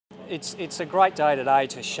It's a great day today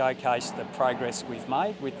to showcase the progress we've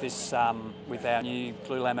made with this with our new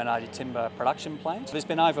blue laminated timber production plant. There's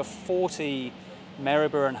been over 40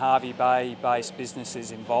 Maryborough and Hervey Bay based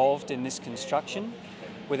businesses involved in this construction,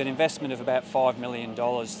 with an investment of about $5 million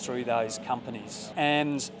through those companies.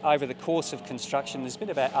 And over the course of construction, there's been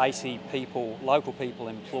about 80 people, local people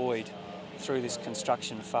employed through this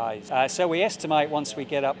construction phase. So we estimate once we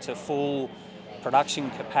get up to full production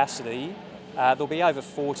capacity, there'll be over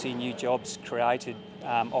 40 new jobs created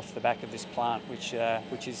off the back of this plant, which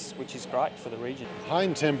is great for the region.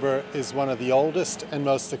 Hyne Timber is one of the oldest and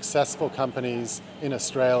most successful companies in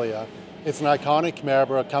Australia. It's an iconic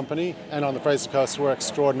Maryborough company, and on the Fraser Coast we're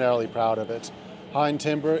extraordinarily proud of it. Hyne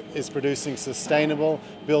Timber is producing sustainable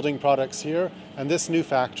building products here, and this new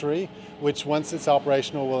factory, which once it's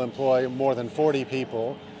operational will employ more than 40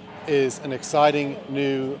 people, is an exciting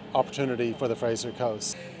new opportunity for the Fraser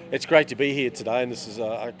Coast. It's great to be here today, and this is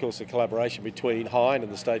of course a collaboration between Hyne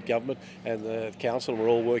and the state government and the council. We're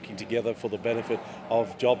all working together for the benefit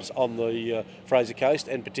of jobs on the Fraser Coast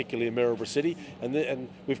and particularly in Maryborough City. And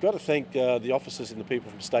we've got to thank the officers and the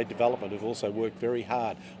people from state development who've also worked very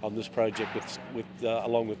hard on this project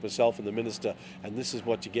along with myself and the minister. And this is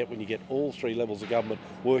what you get when you get all three levels of government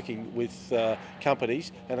working with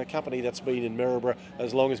companies, and a company that's been in Maryborough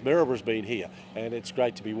as long as Maryborough's been here. And it's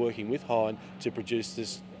great to be working with Hyne to produce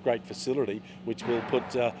this great facility which will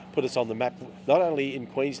put us on the map not only in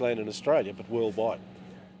Queensland and Australia but worldwide.